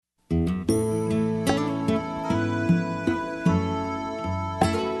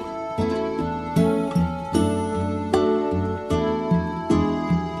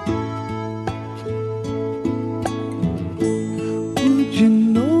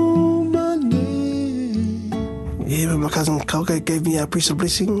cousin Kauka gave me a priesthood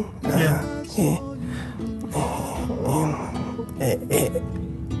blessing.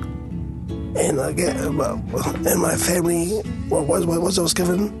 And I get, and my family, once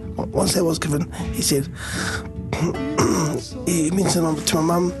that was given, he said, he mentioned to my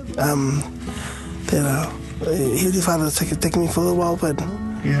mum that Heavenly Father taking me for a while, but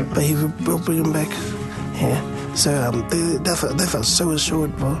he will bring him back. Yeah. So they felt so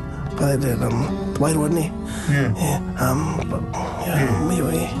assured by that wide one there.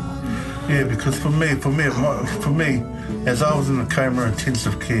 Yeah, because for me, as I was in the coma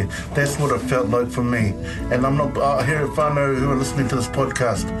intensive care, that's what it felt like for me. And I'm not here if I know who are listening to this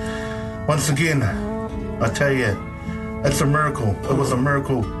podcast. Once again, I tell you, it's a miracle. It was a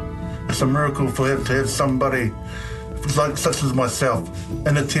miracle. It's a miracle to have somebody like such as myself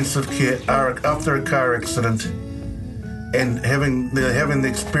in intensive care after a car accident and having the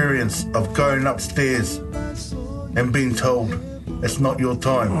experience of going upstairs and being told it's not your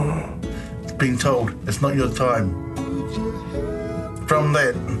time. Being told it's not your time. From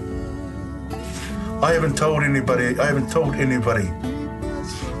that, I haven't told anybody.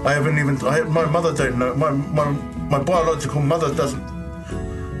 My mother don't know. My biological mother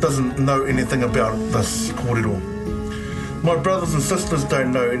doesn't know anything about this kōrero. My brothers and sisters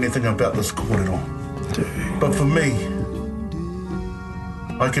don't know anything about this kōrero. But for me,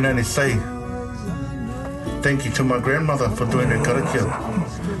 I can only say thank you to my grandmother for doing her karakia.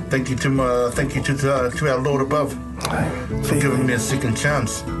 Thank you to our Lord above for giving me a second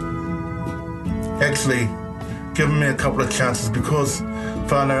chance. Actually, giving me a couple of chances because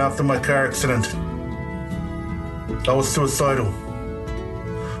whānau, after my car accident, I was suicidal.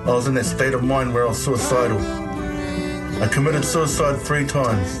 I was in that state of mind where I was suicidal. I committed suicide 3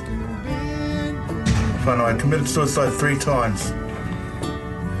 times. Whānau, I committed suicide 3 times.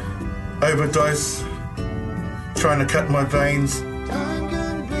 Overdose, trying to cut my veins,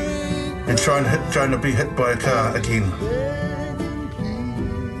 and trying to be hit by a car again.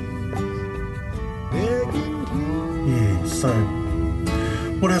 Yeah, so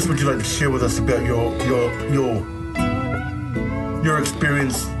what else would you like to share with us about your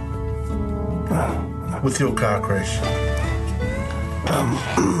experience with your car crash?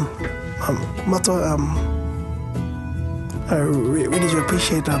 Mato, I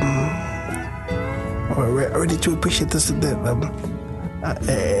really do appreciate this and that,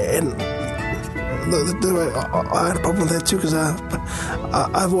 and I had a problem with that too because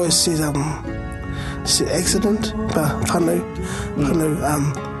I've always said accident, but whānau,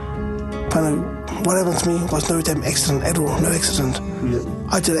 what happened to me was no damn accident at all, no accident. Yep.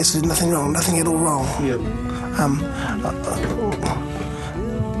 I did actually nothing wrong, nothing at all wrong. Yep.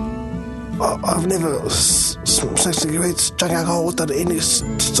 I've never smoked cigarettes, drunk alcohol, or done any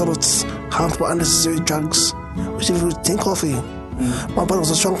sort of harmful, unnecessary drugs, which even with tea coffee. My body was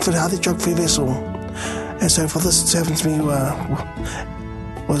a strong, healthy, drug-free vessel. And so for this to happen to me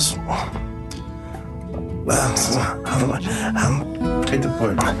was... Take the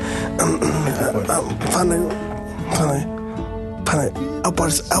point.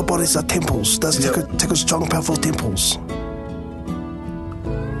 Our bodies are temples. Take strong, powerful temples.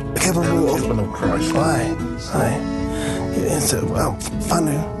 Capable of Christ. Aye. And so,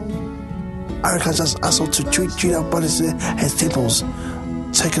 I reckon just us all to treat our bodies as temples,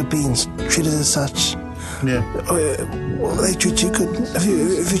 sacred beings, treated as such. Yeah. They treat you good. If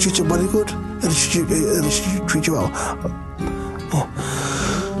you treat your body good, they treat you well.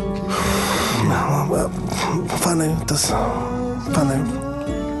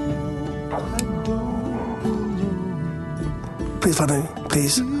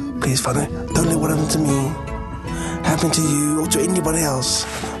 Please, whānau, don't let what happened to me happen to you or to anybody else,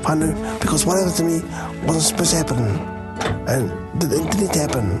 whānau, because what happened to me wasn't supposed to happen, and it didn't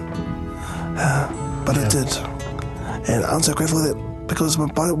happen, but it did, and I'm so grateful that because my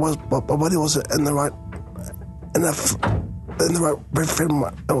body was in the right frame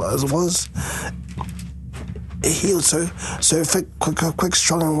as it was, it healed so quick,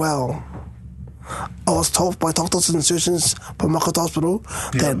 strong, and well. I was told by doctors and surgeons from Makata Hospital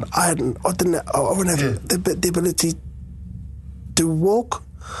that I wouldn't have the ability to walk,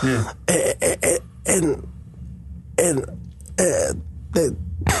 and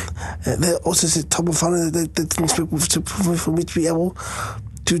they also said top of fun they didn't expect for me to be able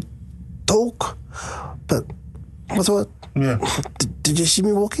to talk. But what's what? Yeah. Did you see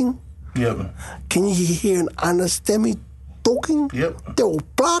me walking? Yep. Can you hear and understand me talking? Yep. They were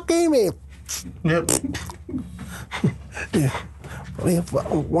blocking me. Yep. Yeah.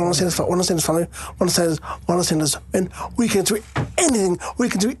 What I'm saying is, and we can do anything. We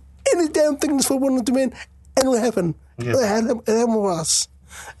can do any damn thing for one of the men, and it will happen. Yeah. It happened with us.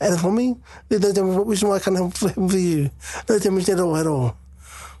 And for me, there's no reason why I can't help for you. There's no reason at all.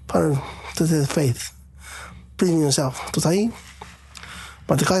 Part of the faith. Believe in yourself. To say,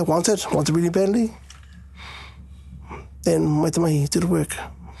 but the guy wants it really badly, then wait till he do the work.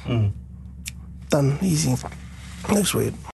 Done, easy. No sweat.